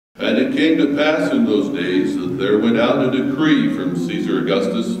it came to pass in those days that there went out a decree from Caesar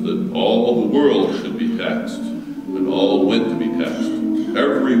Augustus that all the world should be taxed, and all went to be taxed,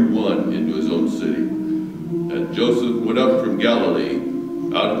 every one into his own city. And Joseph went up from Galilee,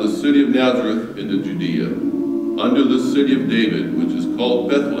 out of the city of Nazareth into Judea, under the city of David, which is called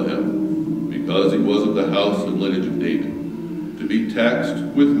Bethlehem, because he was of the house and lineage of David, to be taxed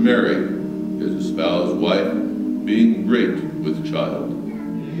with Mary, his espoused wife, being great with child.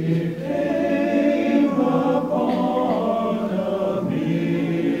 It came upon a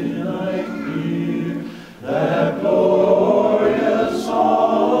midnight clear, that glorious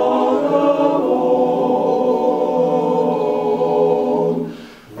song of old,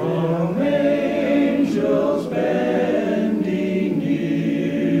 from angels bending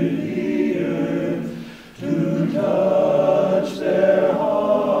near the earth to touch their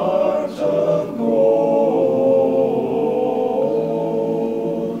hearts of gold.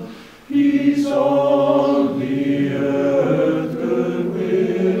 Peace on the earth,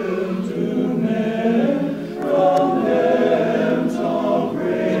 goodwill to men, from them's all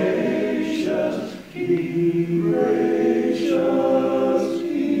gracious King, gracious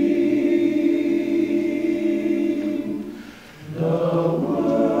King. The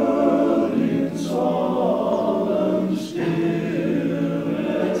world in solemn stillness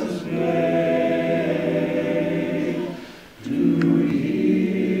lay, to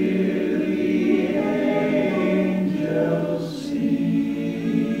hear the angels sing.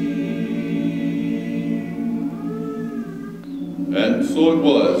 And so it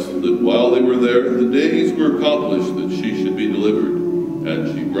was that while they were there, the days were accomplished that she should be delivered. And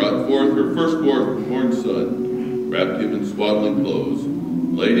she brought forth her firstborn son, wrapped him in swaddling clothes,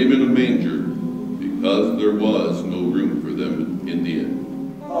 laid him in a manger, because there was no room for them in the inn.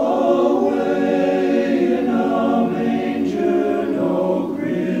 Away in a manger, no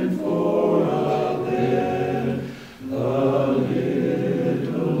grid for a bed, the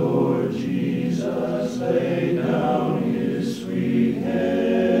little Lord Jesus laid down his sweet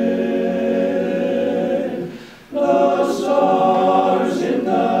head. The stars in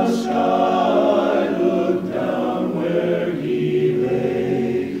the sky looked down where he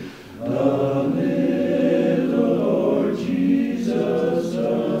lay, the little Lord Jesus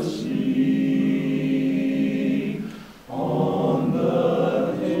asleep on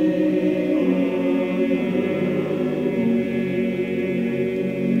the hay.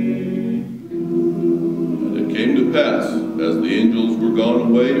 And it came to pass, as the angels were gone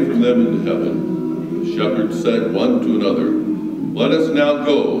away from them into heaven, the shepherds said one to another, Let us now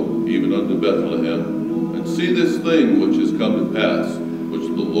go, even unto Bethlehem, and see this thing which is come to pass, which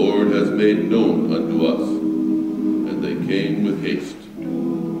the Lord has made known unto us. And they came with haste,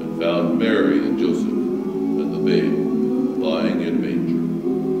 and found Mary and Joseph, and the babe lying in a manger.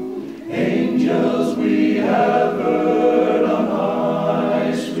 Angels we have heard on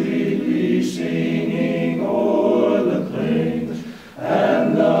high, sweetly singing o'er the plains,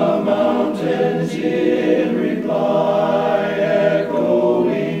 and the mountains in reply,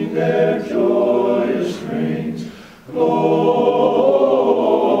 echoing their joyous strains.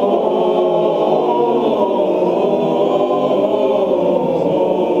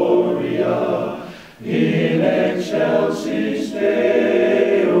 Gloria in excelsis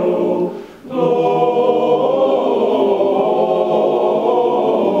Deo,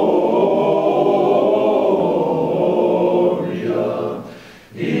 Gloria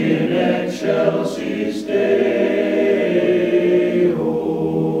in excelsis Deo.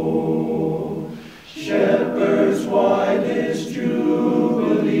 Shepherds, why this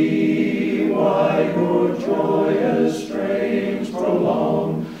jubilee? Why your joyous strains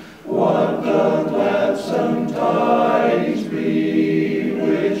prolong? What the gladsome tidings be,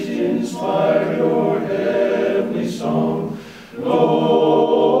 which inspire